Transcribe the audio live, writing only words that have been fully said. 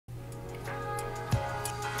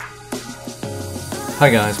Hi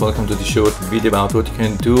guys, welcome to the short video about what you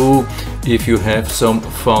can do if you have some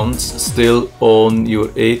funds still on your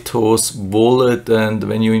Ethos wallet, and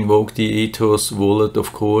when you invoke the Ethos wallet,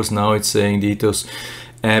 of course, now it's saying the Ethos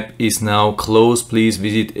app is now closed. Please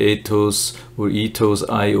visit Ethos or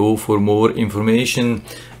ethos.io for more information.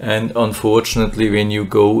 And unfortunately, when you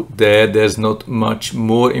go there, there's not much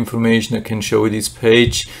more information. I can show you this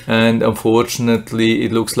page, and unfortunately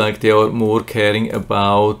it looks like they are more caring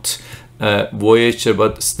about Voyager,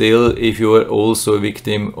 but still, if you are also a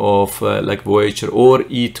victim of like Voyager or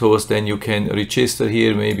Ethos, then you can register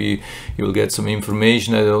here. Maybe you will get some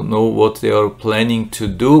information. I don't know what they are planning to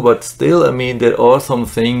do, but still, I mean, there are some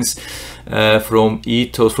things from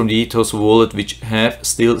the Ethos wallet which have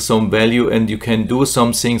still some value, and you can do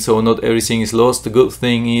something, so not everything is lost. The good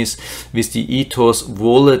thing is with the Ethos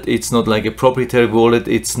wallet, it's not like a proprietary wallet,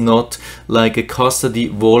 it's not like a custody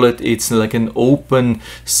wallet, it's like an open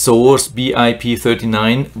source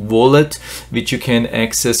VIP39 wallet which you can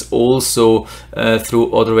access also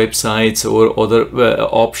through other websites or other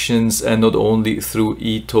options, and not only through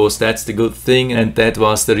Ethos. That's the good thing, and that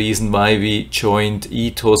was the reason why we joined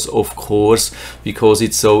Ethos, of course, because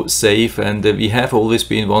it's so safe. And we have always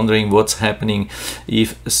been wondering what's happening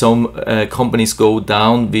if some companies go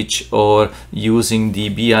down which are using the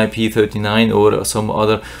BIP39 or some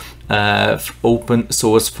other open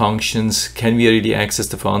source functions. Can we really access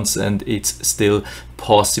the funds? And it's still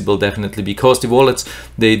possible, definitely, because the wallets,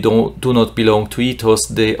 they do not belong to Ethos.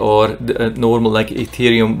 They are normal like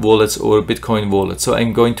Ethereum wallets or Bitcoin wallets. So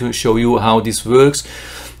I'm going to show you how this works.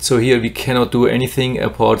 So here we cannot do anything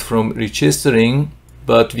apart from registering,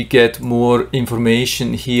 but we get more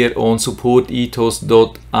information here on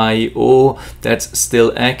support.ethos.io. that's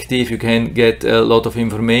still active. You can get a lot of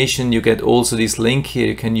information. You get also this link here.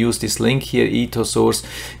 You can use this link here, ethos-source,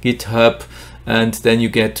 GitHub, and then you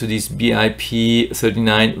get to this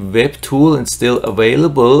VIP39 Web Tool, and still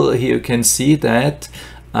available. Here you can see that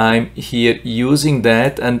I'm here using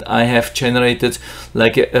that, and I have generated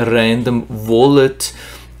like a random wallet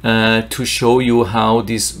to show you how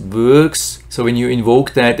this works. So when you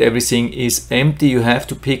invoke that, everything is empty. You have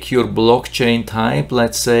to pick your blockchain type.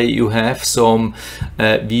 Let's say you have some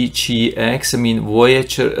VGX, I mean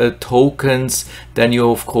Voyager tokens. Then you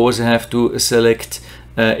of course have to select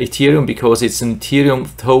Ethereum, because it's an Ethereum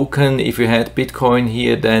token. If you had Bitcoin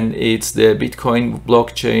here, then it's the Bitcoin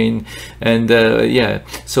blockchain. And yeah,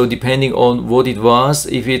 so depending on what it was,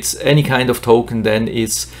 if it's any kind of token, then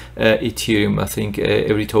it's Ethereum. I think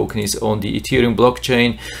every token is on the Ethereum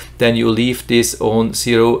blockchain. Then you leave this on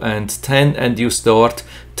 0 and 10, and you start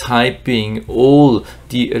typing all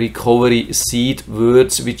the recovery seed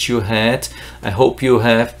words which you had. I hope you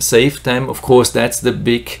have saved them. Of course, that's the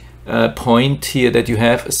big point here, that you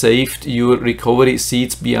have saved your recovery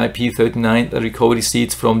seeds, BIP39 recovery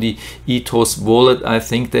seeds from the Ethos wallet. I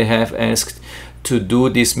think they have asked to do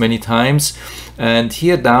this many times. And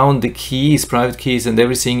here down, the keys, private keys and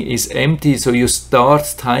everything is empty. So you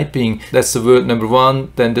start typing. That's the word number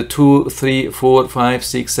 1, then the 2, 3, 4, 5,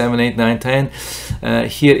 6, 7, 8, 9, 10.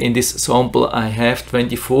 Here in this sample I have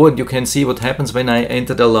 24. You can see what happens when I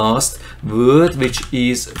enter the last word, which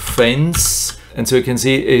is fence. And so you can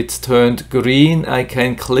see it turned green. I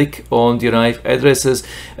can click on derive addresses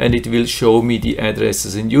and it will show me the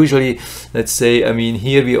addresses. And usually, let's say, I mean,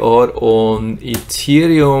 here we are on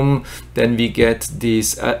Ethereum, then we get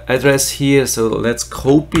this address here. So let's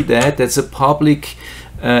copy that. That's a public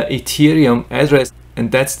Ethereum address, and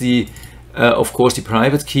that's the of course the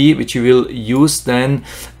private key which you will use then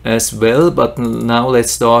as well. But now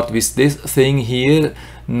let's start with this thing here.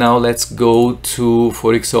 Now let's go to,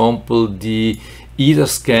 for example, the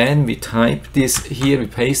etherscan. We type this here, we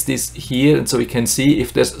paste this here, and so we can see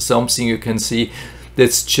if there's something. You can see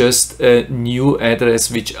that's just a new address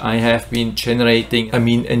which I have been generating. I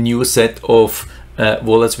mean, a new set of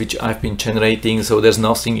wallets which I've been generating. So there's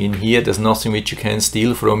nothing in here, there's nothing which you can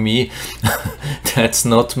steal from me. That's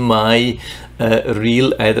not my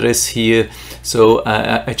real address here. So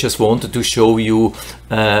I just wanted to show you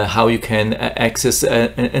how you can access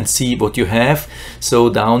and see what you have.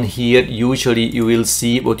 So down here, usually you will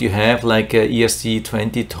see what you have, like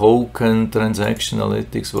ERC20 token, transaction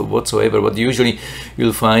analytics, or whatsoever. But usually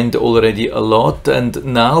you'll find already a lot. And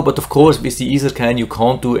now, but of course, with the etherscan you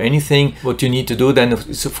can't do anything. What you need to do then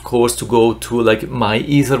is, of course, to go to like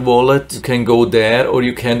myetherwallet. You can go there, or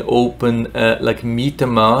you can open like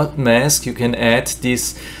Metamask. You can add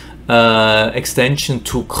this extension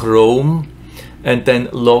to Chrome and then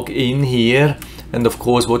log in here. And of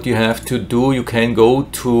course, what you have to do, you can go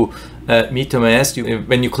to Metamask,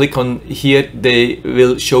 when you click on here, they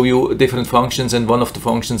will show you different functions, and one of the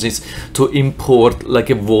functions is to import like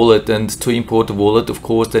a wallet. And to import a wallet, of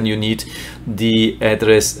course, then you need the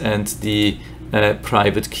address and the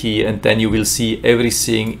private key, and then you will see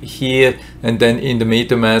everything here. And then in the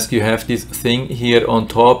MetaMask you have this thing here on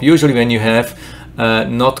top. Usually when you have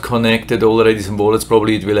not connected already some wallets,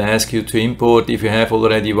 probably it will ask you to import. If you have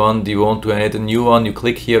already one, do you want to add a new one, you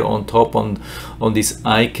click here on top on this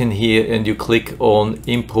icon here, and you click on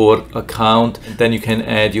import account, and then you can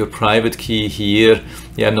add your private key here.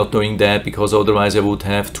 Yeah, I'm not doing that because otherwise I would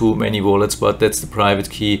have too many wallets, but that's the private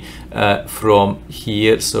key from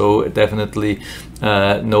here, so definitely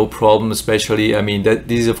no problem. Especially, I mean, that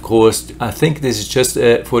this is, of course, I think this is just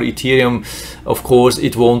for Ethereum. Of course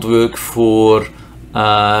it won't work for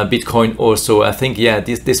Bitcoin also. I think, yeah,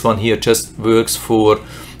 this one here just works for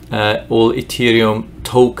all Ethereum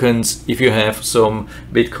tokens. If you have some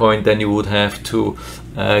Bitcoin, then you would have to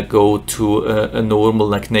go to a normal,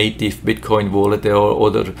 like, native Bitcoin wallet. There are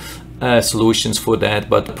other solutions for that,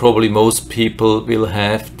 but probably most people will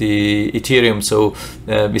have the Ethereum. So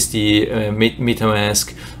with the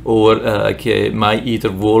Metamask or like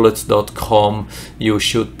myetherwallet.com, you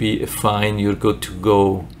should be fine, you're good to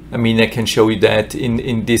go. I mean, I can show you that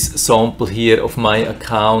in this sample here of my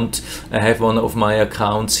account. I have one of my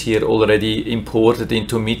accounts here already imported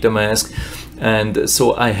into Metamask, and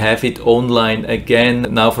so I have it online again.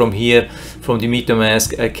 Now from here, from the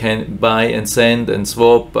Metamask, I can buy and send and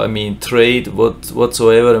swap, I mean trade,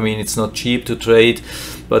 whatsoever. I mean, it's not cheap to trade,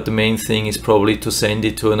 but the main thing is probably to send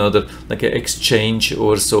it to another, like an exchange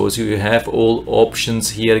or so. So you have all options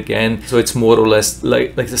here again. So it's more or less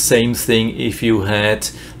like the same thing if you had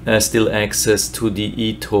still access to the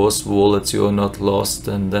Ethos wallets. You are not lost.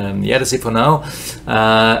 And yeah, that's it for now.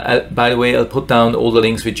 By the way, I'll put down all the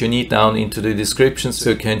links which you need down into the description, so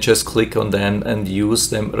you can just click on them and use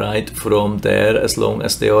them right from there as long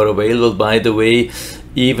as they are available. By the way,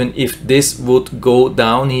 even if this would go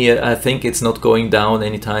down here, I think it's not going down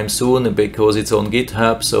anytime soon because it's on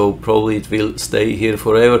GitHub, so probably it will stay here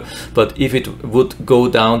forever. But if it would go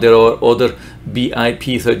down, there are other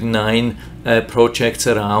VIP39 projects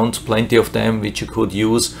around, plenty of them which you could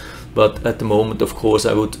use. But at the moment, of course,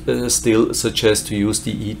 I would still suggest to use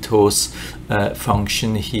the ethos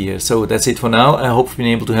function here. So that's it for now. I hope I've been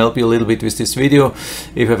able to help you a little bit with this video.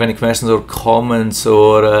 If you have any questions or comments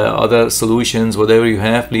or other solutions, whatever you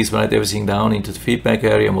have, please write everything down into the feedback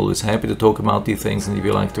area. I'm always happy to talk about these things. And if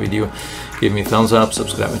you liked the video, give me a thumbs up,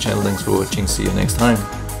 subscribe my channel. Thanks for watching. See you next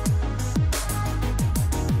time.